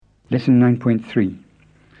Lesson 9.3.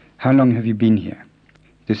 How long have you been here?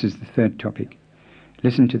 This is the third topic.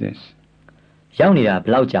 Listen to this. ရောက်နေတာဘ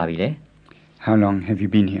ယ်လောက်ကြာပြီလဲ How long have you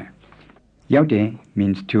been here? Yaude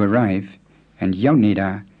means to arrive, and yauneda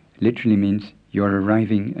literally means you're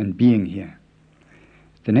arriving and being here.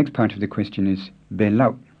 The next part of the question is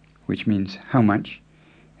belau, which means how much,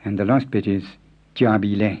 and the last bit is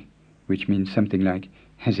jabile, which means something like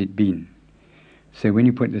has it been. So when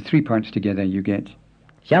you put the three parts together, you get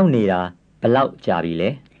ရောက်နေတာဘယ်လောက်ကြာပြီလဲ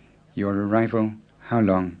your arrival, how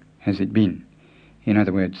long has it been? In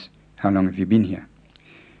other words, how long have you been here?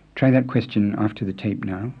 Try that question after the tape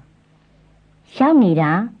now. ရောက်နေ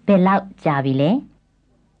တာဘယ်လောက်ကြာပြီလဲ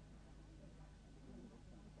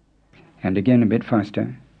And again a bit faster.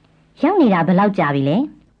 ရောက်နေတာဘယ်လောက်ကြာပြီလဲ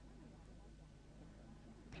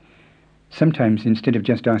Sometimes, instead of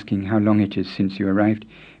just asking how long it is since you arrived,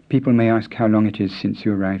 people may ask how long it is since you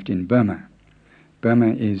arrived in Burma. Burma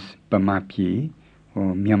is Burma-pye or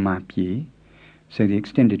Myanmar-pye, so the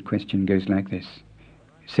extended question goes like this.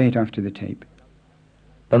 Say it after the tape.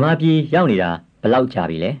 ဗမာပြည်ရောက်နေတာဘယ်လောက်ကြာ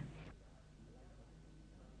ပြီလဲ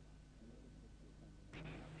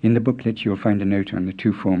In the booklet you'll find a note on the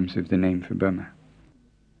two forms of the name for Burma.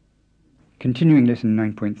 Continuing lesson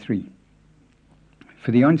 9.3.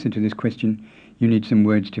 For the answer to this question, you need some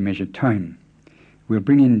words to measure time. We'll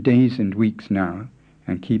bring in days and weeks now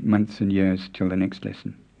and keep months and years till the next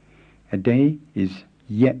lesson. A day is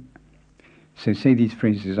ye. So say these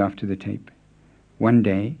phrases after the tape. 1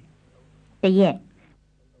 day, တစ်ရက်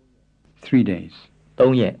 3 days,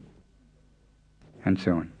 3ရက် and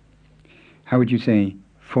so on. How would you say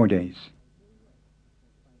 4 days,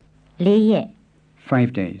 4ရက်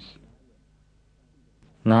 5 days,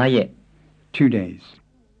 5ရက် 2 days,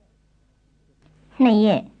 2ရ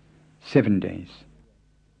က် 7 days?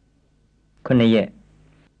 9ရက်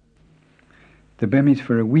The Burmese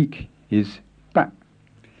for a week is pa.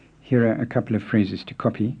 Here are a couple of phrases to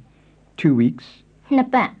copy. 2 weeks, နှစ်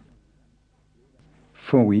ပတ်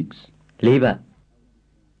 4 weeks. 4ပတ်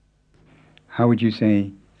How would you say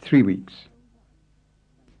 3 weeks,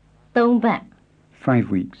 3ပတ် 5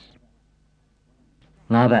 weeks,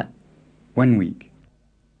 5ပတ် 1 week?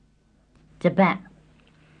 တစ်ပတ်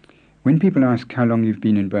When people ask how long you've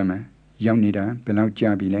been in Burma, yaunida belau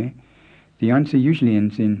jabile, the answer usually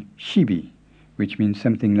ends in shibi, which means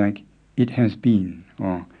something like it has been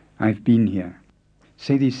or I've been here.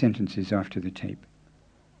 Say these sentences after the tape.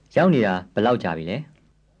 ရောက်နေတာဘယ်လောက်ကြာပြီလဲ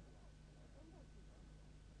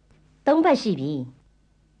 3ပတ်ရှိပြီ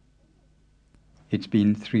It's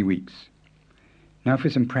been 3 weeks. Now for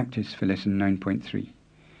some practice for lesson 9.3.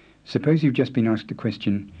 Suppose you've just been asked the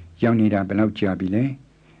question, yaunida belau jabile,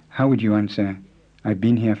 how would you answer, I've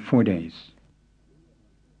been here 4 days?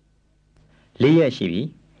 4ရက်ရှိပြီ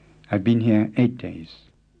I've been here 8 days.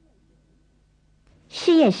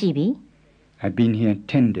 8ရက်ရှိပြီ I've been here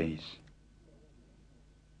 10 days.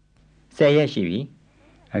 10ရက်ရှိပြီ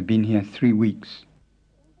I've been here 3 weeks.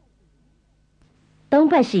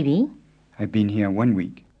 3ပတ်ရှိပြီ I've been here 1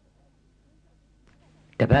 week.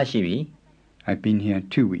 တစ်ပတ်ရှိပြီ I've been here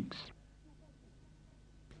 2 weeks.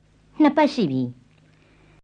 2ပတ်ရှိပြီ